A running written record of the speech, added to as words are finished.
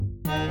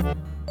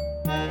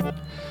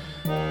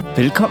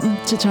Velkommen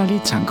til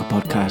Tørlige Tanker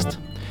podcast.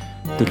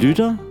 Du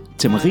lytter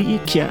til Marie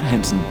Kjær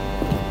Hansen.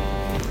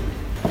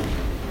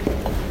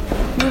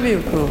 Nu er vi jo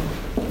på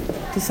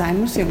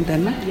Designmuseum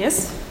Danmark.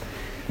 Yes.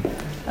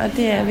 Og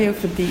det er vi jo,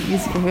 fordi vi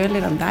skal høre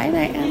lidt om dig i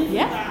dag, Anne.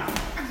 Ja.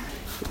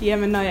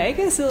 Jamen, når jeg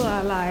ikke sidder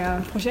og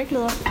leger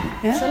projektleder,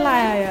 så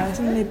leger jeg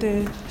sådan lidt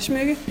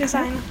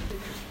smykkedesigner.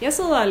 Jeg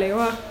sidder og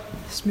laver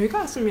smykker,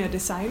 som jeg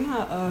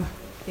designer og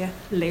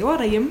laver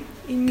derhjemme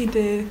i min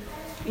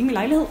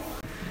lejlighed.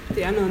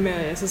 Det er noget med,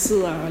 at jeg så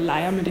sidder og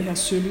leger med det her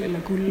sølv eller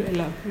guld,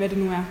 eller hvad det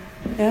nu er.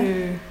 Ja.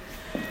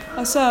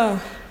 Og så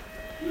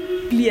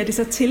bliver det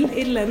så til et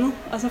eller andet,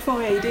 og så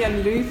får jeg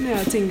idéerne løbende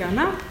og tænker,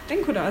 den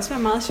kunne da også være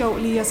meget sjov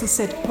lige at så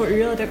sætte på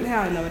øret den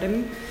her, eller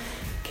hvordan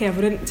kan jeg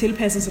få den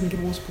tilpasset, så den kan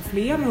bruges på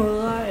flere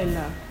måder,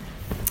 eller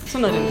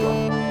sådan noget den for.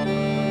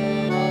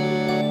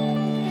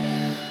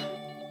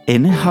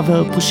 Anne har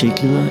været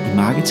projektleder i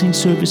Marketing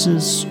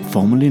Services,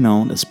 formerly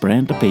known as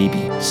Brand & Baby,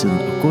 siden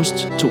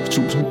august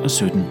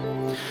 2017.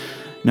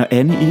 Når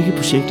Anne ikke er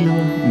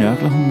projektleder,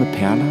 nørkler hun med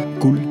perler,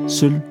 guld,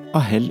 sølv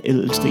og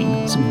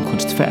halvædelstene, som hun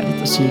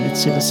kunstfærdigt og sjældent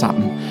sætter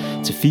sammen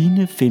til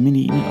fine,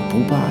 feminine og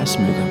brugbare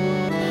smykker.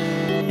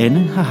 Anne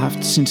har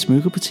haft sin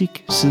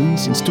smykkebutik siden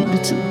sin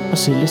studietid og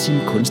sælger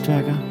sine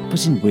kunstværker på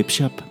sin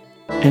webshop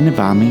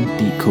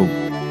annevarming.dk.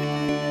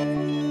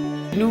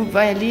 Nu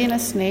var jeg lige inde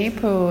og snage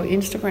på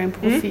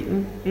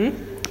Instagram-profilen,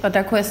 og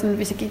der kunne jeg sådan,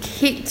 hvis jeg gik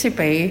helt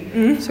tilbage,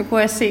 så kunne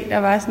jeg se, at der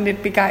var sådan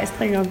lidt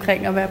begejstring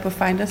omkring at være på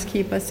Finders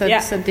Keeper,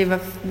 så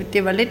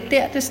det var lidt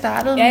der, det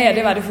startede. Ja,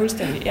 det var det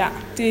fuldstændig, ja.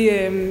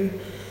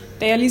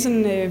 Da jeg lige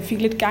sådan,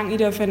 fik lidt gang i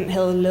det, og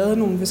havde lavet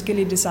nogle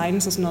forskellige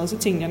designs og sådan noget, så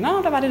tænkte jeg,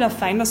 der var det der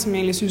Finders, som jeg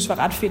egentlig synes var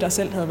ret fedt, og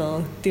selv havde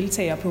været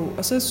deltager på.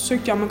 Og så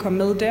søgte jeg om at komme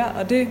med der,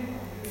 og det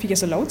fik jeg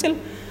så lov til.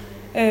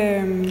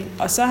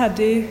 Og så har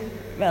det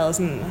været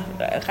sådan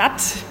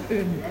ret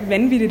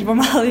vanvittigt, hvor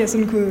meget jeg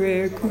sådan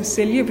kunne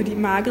sælge på de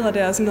markeder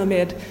der, og sådan noget med,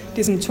 at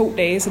det er sådan 2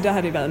 dage, så der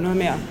har det været noget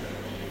med at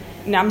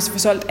nærmest få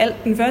solgt alt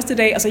den første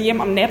dag, og så hjem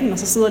om natten, og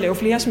så sidde og lave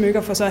flere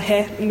smykker, for så at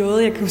have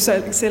noget, jeg kunne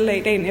sælge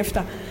af dagen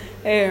efter.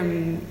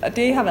 Og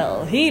det har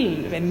været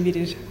helt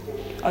vanvittigt.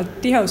 Og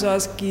det har jo så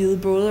også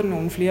givet både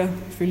nogle flere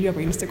følgere på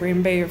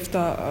Instagram bagefter,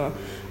 og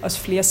også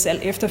flere salg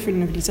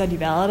efterfølgende, fordi så har de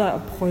været der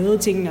og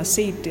prøvet tingene og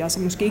set det, og så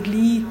måske ikke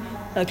lige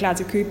været klar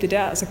til at købe det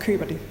der, og så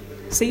køber det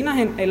senere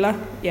hen, eller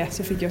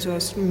så fik jeg så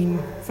også mine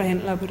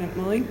forhandlere på den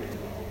måde, ikke?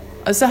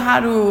 Og så har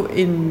du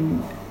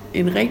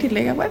en rigtig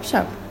lækker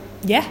webshop.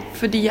 Ja.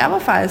 Fordi jeg var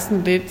faktisk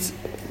sådan lidt,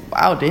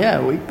 det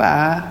er jo ikke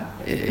bare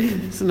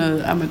sådan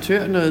noget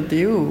amatør noget, det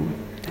er jo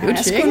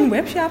sgu en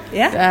webshop,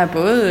 ja. Der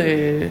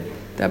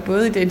er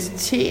både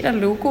identitet og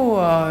logo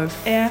og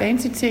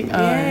fancy ting.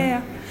 Og, ja.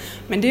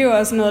 Men det er jo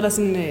også noget, der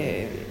sådan,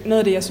 noget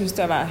af det, jeg synes,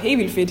 der var helt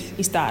vildt fedt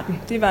i starten.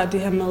 Det var det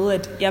her med,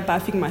 at jeg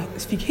bare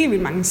fik helt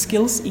vildt mange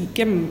skills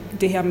igennem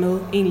det her med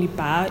egentlig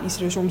bare i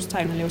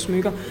situationstegn at lave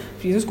smykker.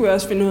 Fordi så skulle jeg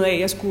også finde ud af, at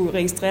jeg skulle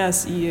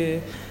registreres i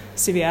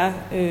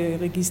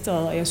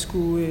CVR-registeret, og jeg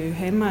skulle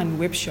have mig en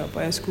webshop,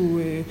 og jeg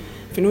skulle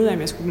finde ud af, om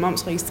jeg skulle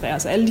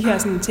momsregistreres. Og alle de her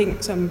sådan ting,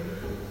 som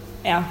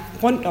er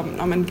rundt om,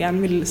 når man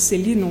gerne vil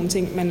sælge nogle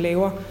ting, man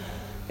laver.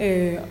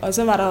 Og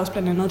så var der også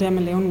blandt andet det her med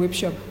at lave en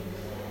webshop.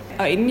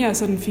 Og inden jeg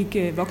sådan fik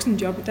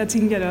voksenjob, der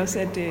tænkte jeg da også,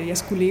 at jeg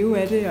skulle leve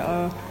af det,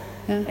 og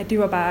at det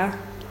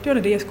var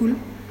det, jeg skulle.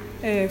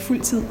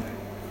 Fuld tid.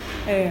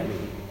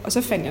 Og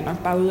så fandt jeg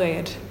nok bare ud af,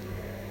 at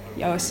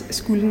jeg også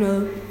skulle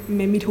noget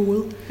med mit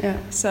hoved. Ja.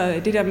 Så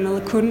det der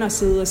med kun at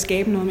sidde og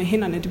skabe noget med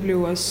hænderne, det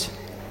blev også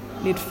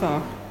lidt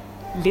for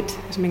let,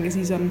 hvis man kan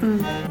sige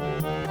sådan.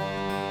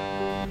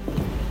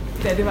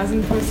 Da det var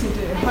sådan på sit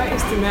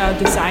højeste med at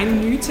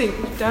designe nye ting,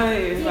 der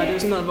var det jo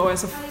sådan noget, hvor jeg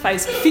så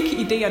faktisk fik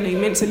idéerne,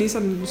 imens jeg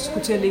ligesom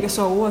skulle til at ligge og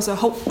sove, og så,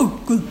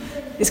 gud,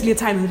 jeg skal lige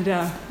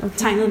have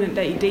tegnet den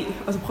der idé,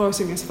 og så prøve at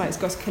se, om jeg så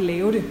faktisk også kan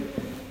lave det,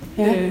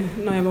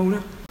 når jeg vågner.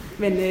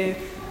 Men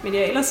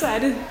ellers så er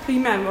det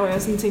primært, hvor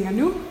jeg sådan tænker,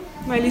 nu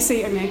må jeg lige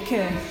se, om jeg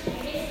ikke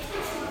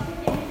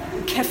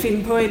kan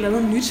finde på et eller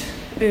andet nyt,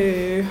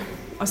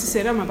 og så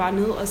sætter jeg mig bare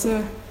ned, og så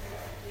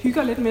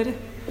hygger lidt med det,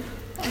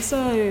 og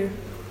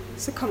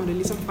så kommer det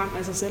ligesom frem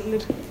af sig selv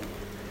lidt.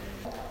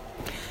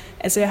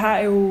 Altså jeg har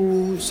jo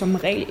som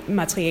regel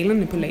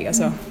materialerne på lager,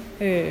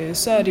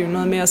 så er det jo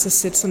noget med at så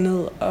sætte sig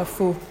ned og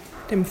få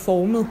dem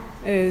formet,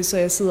 så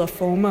jeg sidder og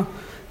former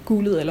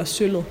guldet eller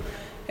sølvet,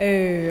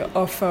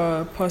 og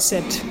får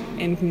påsat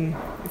enten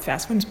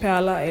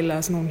ferskvandsperler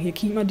eller sådan nogle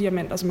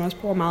hyakimer-diamanter, som jeg også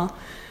bruger meget.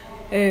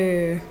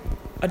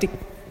 Og det,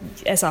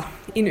 altså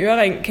en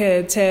ørering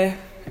kan tage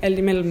alt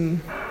imellem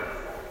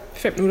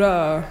 5 minutter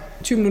og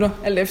 20 minutter,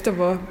 alt efter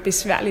hvor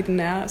besværlig den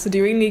er. Så det er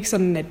jo egentlig ikke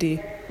sådan, at det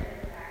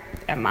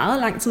er meget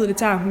lang tid, det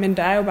tager, men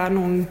der er jo bare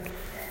nogle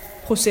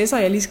processer,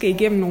 jeg lige skal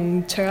igennem,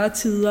 nogle tørre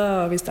tider,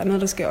 og hvis der er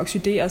noget, der skal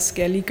oxyderes,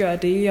 skal jeg lige gøre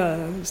det, og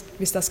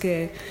hvis der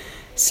skal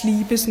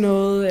slibes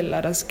noget,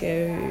 eller der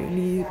skal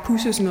lige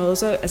pusses noget,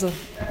 så altså,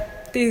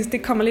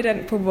 det kommer lidt an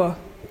på, hvor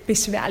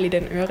besværlig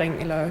den ørering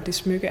eller det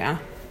smykke er.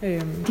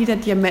 De der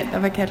diamanter,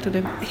 hvad kaldte du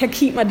dem?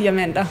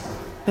 Hyakimer-diamanter.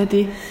 Hvad er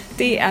det?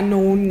 Det er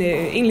nogle,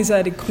 egentlig så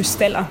er det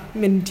krystaller,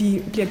 men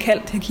de bliver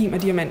kaldt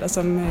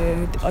hakim-diamanter,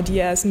 og de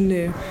er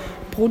sådan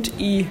brudt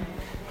i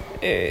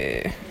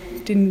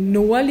det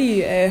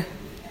nordlige af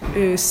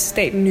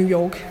staten New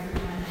York.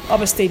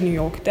 Op ad staten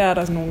New York, der er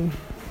der sådan nogle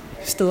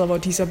steder, hvor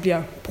de så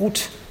bliver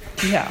brudt,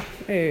 de her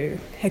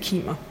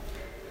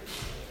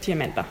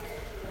hakimer-diamanter.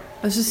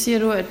 Og så siger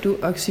du, at du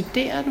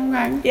oxiderer nogle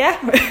gange? Ja,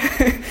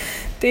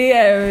 det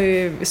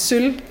er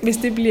sølv. Hvis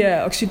det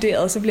bliver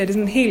oxideret, så bliver det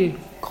sådan helt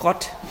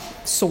gråt,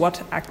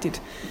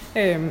 sort-agtigt.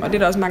 Og det er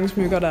der også mange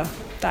smykker,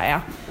 der er.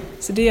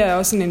 Så det er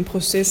også sådan en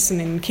proces,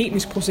 sådan en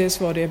kemisk proces,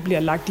 hvor det bliver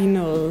lagt i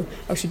noget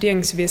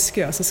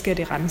oxyderingsvæske, og så skal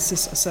det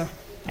renses, og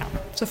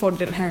så får du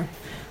den her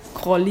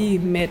grålige,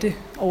 matte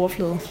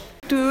overflade.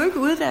 Du er jo ikke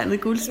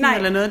uddannet guldsmed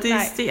eller noget,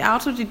 det er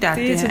autodidakt.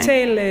 Det er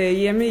totalt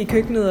hjemme i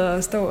køkkenet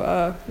og stå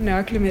og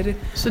nørkle med det.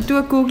 Så du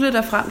har googlet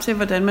dig frem til,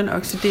 hvordan man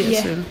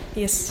oxiderer sølv?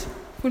 Yes,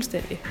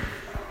 fuldstændig.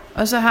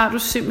 Og så har du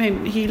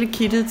simpelthen hele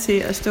kittet til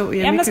at stå hjemme i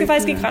køkkenet? Jamen, der skal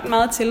faktisk ikke ret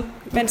meget til.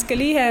 Man skal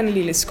lige have en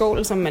lille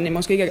skål, som man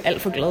måske ikke er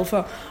alt for glad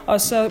for.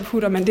 Og så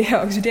putter man det her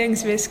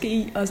oxyderingsvæske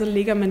i, og så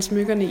lægger man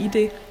smykkerne i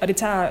det. Og det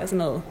tager sådan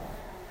noget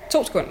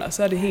 2 sekunder,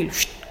 så er det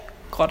helt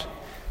gråt.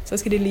 Så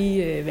skal det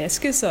lige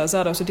vaskes, og så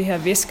er der også det her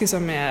væske,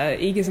 som er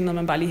ikke sådan noget,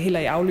 man bare lige hælder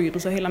i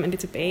afløbet. Så hælder man det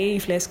tilbage i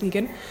flasken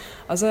igen.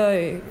 Og så,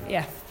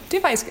 det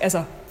er faktisk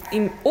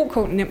en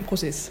nem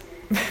proces,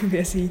 vil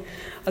jeg sige.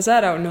 Og så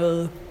er der jo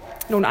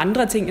nogle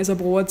andre ting, jeg så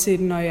bruger til,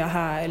 når jeg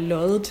har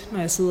loddet, når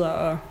jeg sidder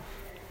og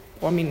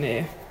bruger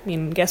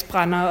mine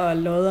gasbrænder og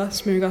lodder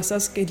smykker, så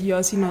skal de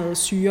også i noget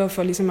syre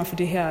for ligesom at få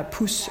det her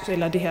pus,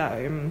 eller det her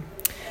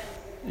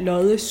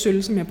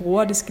loddesølv, som jeg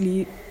bruger, det skal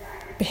lige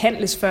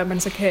behandles, før man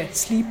så kan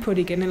slibe på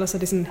det igen, ellers er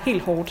det sådan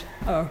helt hårdt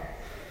og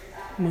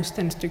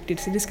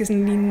modstandsdygtigt. Så det skal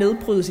sådan lige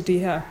nedbrydes i det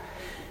her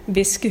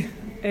væske.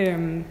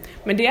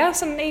 Men det er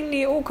sådan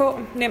egentlig ok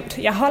nemt.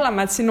 Jeg holder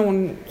mig til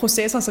nogle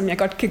processer, som jeg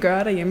godt kan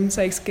gøre derhjemme,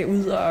 så jeg ikke skal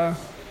ud og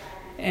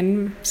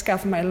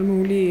anskaffe mig alle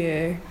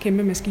mulige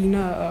kæmpe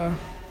maskiner og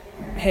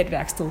have et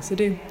værksted. Så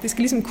det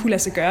skal ligesom kunne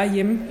lade sig gøre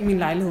hjemme i min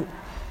lejlighed.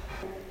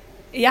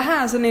 Jeg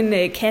har sådan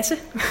en kasse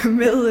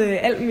med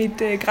alt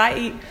mit grej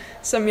i,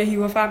 som jeg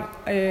hiver frem.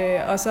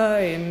 Og så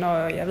når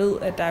jeg ved,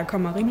 at der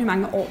kommer rimelig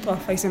mange ordre,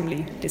 for eksempel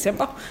i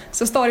december,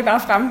 så står de bare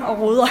frem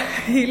og roder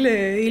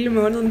hele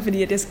måneden,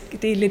 fordi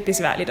det er lidt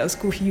besværligt at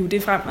skulle hive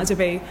det frem og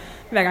tilbage,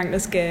 hver gang der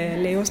skal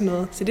laves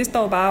noget. Så det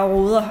står bare og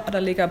roder, og der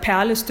ligger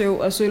perlestøv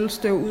og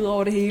sølvstøv ud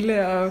over det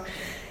hele. Og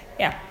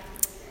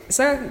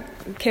så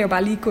kan jeg jo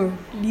bare lige gå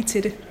lige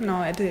til det,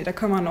 når der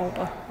kommer en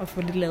ordre og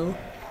få det lavet.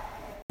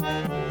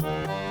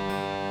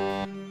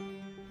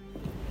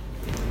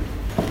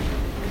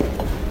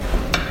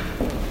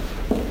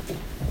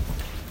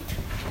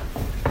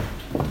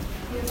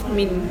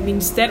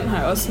 Min stand har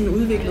jeg også sådan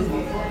udviklet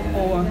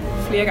over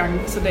flere gange.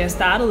 Så da jeg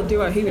startede, det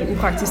var helt vildt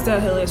upraktisk, der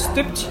havde jeg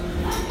støbt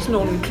sådan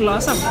nogle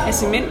klodser af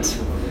cement,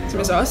 som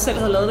jeg så også selv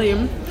havde lavet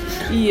derhjemme,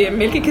 i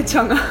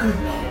mælkekartoner,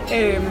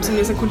 som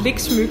jeg så kunne lægge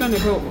smykkerne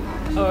på.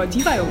 Og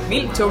de var jo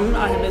vildt tunge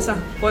at have med sig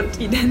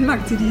rundt i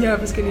Danmark til de her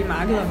forskellige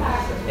markeder.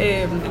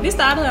 Men det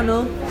startede jeg med.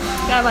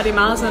 Der var det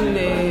meget sådan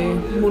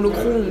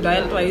monokrom, der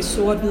alt var i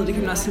sort-hvid. Det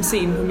kan man også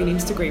se på min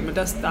Instagram. Og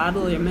der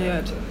startede jeg med,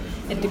 at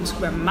det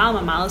skulle være meget,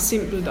 meget, meget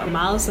simpelt og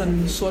meget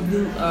sådan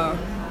sort-hvid og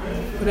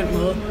på den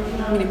måde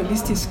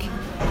minimalistisk.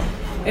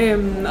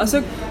 Og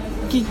så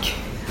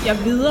gik jeg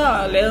videre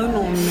og lavede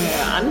nogle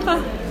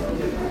andre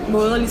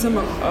måder ligesom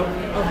at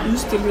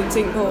udstille mine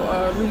ting på,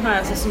 og nu har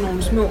jeg så sådan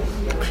nogle små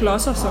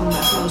klodser, som er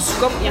sådan noget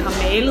skum, jeg har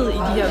malet i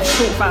de her 2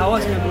 farver,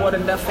 som jeg bruger,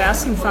 den der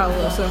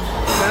ferskenfarve og så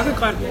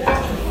mørkegrøn.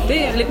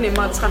 Det er lidt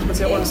nemmere at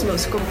transportere rundt sådan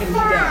noget skum end de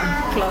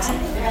der klodser.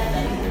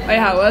 Og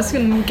jeg har jo også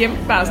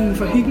gemt bare sådan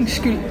for hyggens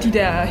skyld de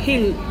der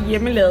helt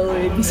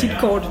hjemmelavede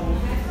visitkort,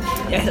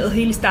 jeg havde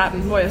hele i starten,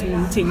 hvor jeg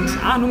sådan tænkte,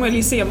 nu må jeg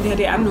lige se, om det her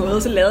det er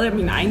noget. Så lavede jeg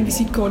min egen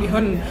visitkort i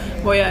hånden,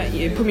 hvor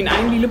jeg på min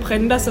egen lille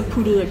printer så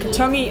puttede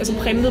karton i, og så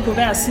printede på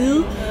hver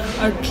side,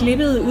 og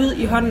klippede ud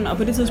i hånden, og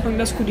på det tidspunkt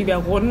der skulle de være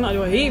runde, og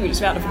det var helt vildt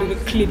svært at få det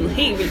klippet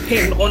helt vildt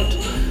pænt rundt.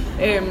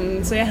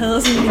 Så jeg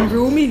havde sådan en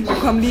roomie, der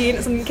kom lige ind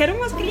og sådan, kan du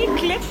måske lige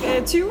klippe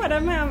 20 af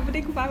dem her, for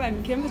det kunne bare være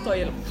en kæmpe stor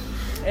hjælp.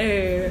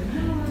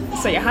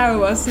 Så jeg har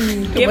jo også sådan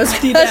gemt de der... Du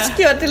har også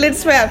gjort det lidt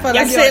svært for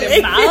dig selv, ikke? Jeg gjorde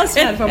det meget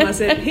svært for mig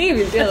selv. Helt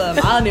vildt. Det havde været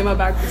meget nemmere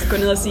bare at gå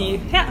ned og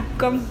sige, her,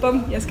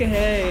 bum, jeg skal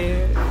have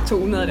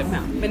 200 af dem her.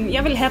 Men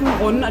jeg ville have dem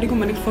runde, og det kunne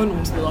man ikke få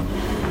nogen steder.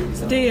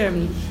 Så det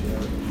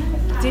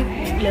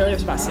lavede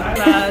jeg jo bare selv.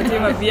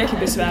 Det var virkelig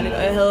besværligt,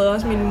 og jeg havde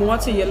også min mor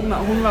til at hjælpe mig,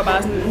 og hun var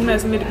bare sådan, hun er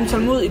sådan lidt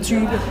utålmodig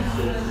type.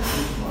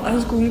 Og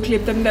så skulle hun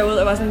klippe dem derud,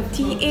 og var sådan,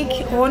 de er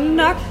ikke runde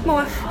nok,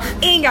 mor.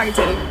 En gang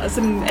til. Og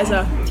sådan,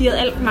 de havde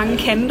alt mange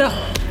kanter.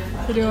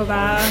 Så det var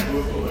bare,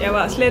 jeg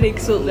var slet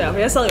ikke sød der, for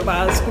jeg sad jo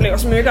bare og skulle lave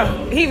smykker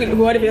helt vildt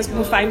hurtigt, fordi jeg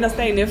skulle på Finders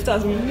dagen efter,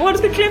 og sådan, mor, du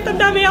skal klippe dem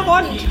der mere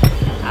rundt.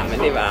 Men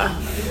det var,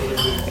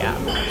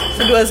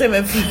 Så du har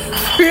simpelthen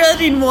fyret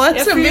din mor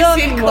som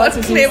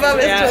visitkortklipper,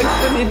 hvis du ikke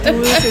kunne det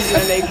duede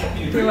simpelthen ikke.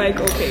 Det var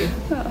ikke okay.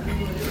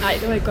 Nej,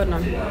 det var ikke godt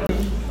nok.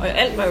 Og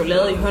alt var jo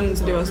lavet i hånden,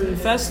 så det var sådan,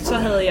 først så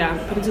havde jeg,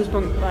 på det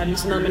tidspunkt var det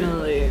sådan noget med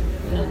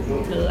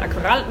noget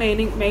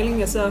akvarelmaling,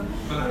 jeg så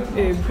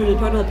puttede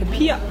på noget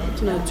papir,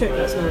 sådan noget tyndt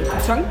og sådan noget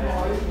karton.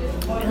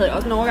 Det havde jeg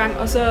også en overgang,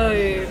 og så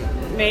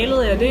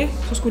malede jeg det,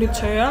 så skulle det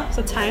tørre,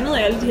 så tegnede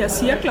jeg alle de her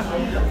cirkler,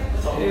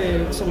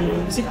 som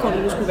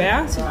visitkortet nu skulle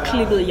være, så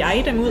klippede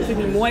jeg dem ud,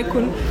 fordi min mor ikke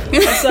kunne,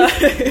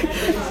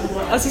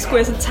 og så skulle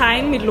jeg så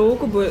tegne mit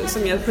logo,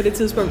 som jeg på det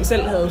tidspunkt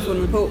selv havde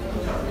fundet på,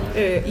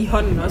 i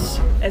hånden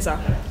også. Altså,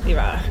 det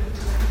var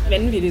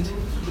vanvittigt,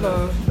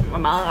 hvor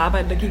meget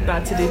arbejde der gik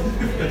bare til det.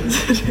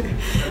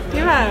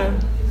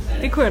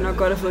 Det kunne jeg nok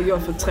godt have fået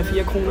gjort for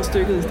 3-4 kroner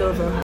stykket i stedet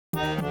for.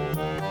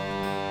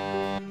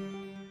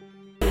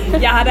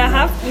 Jeg har da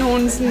haft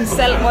nogle sådan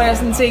salg, hvor jeg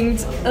sådan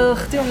tænkte,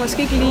 det var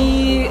måske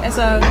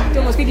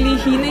ikke lige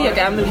hende, jeg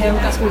gerne ville have,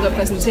 der skulle ud og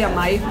præsentere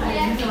mig.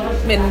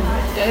 Men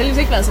det har heldigvis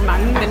ikke været så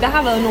mange, men der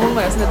har været nogen,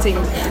 hvor jeg sådan har tænkt,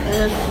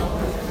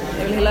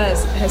 jeg vil hellere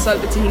have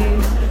solgt det til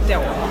hende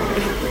derovre.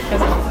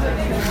 Altså,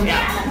 ja.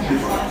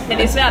 Men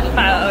det er svært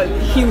bare at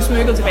hive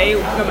smykket tilbage,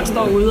 når man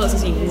står ude og så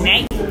siger,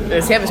 nej.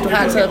 Især hvis du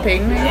har taget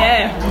penge.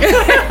 Ja.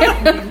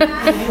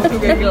 Du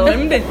kan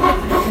glemme det.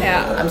 Ja.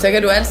 Jamen, så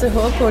kan du altid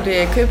håbe på, at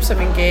det er købt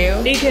som en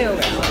gave. Det kan jo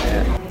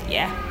være.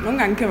 Ja, nogle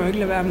gange kan man jo ikke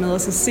lade være med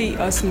at så se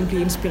og sådan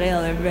blive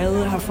inspireret af,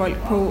 hvad har folk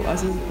på. Og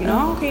så,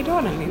 okay, det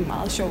var nemlig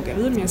meget sjovt. Jeg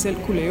ved, om jeg selv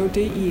kunne lave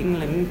det i en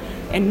eller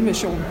anden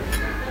version.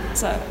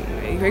 Så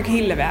jeg kan jo ikke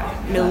helt lade være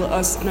med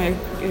også, når jeg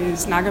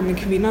snakker med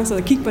kvinder,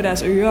 så kigge på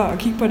deres ører og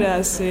kigge på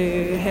deres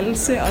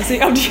halse og se,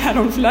 om de har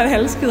nogle flotte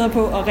halskæder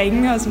på og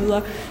ringe og så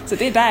videre. Så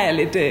der er jeg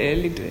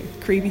lidt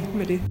creepy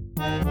med det.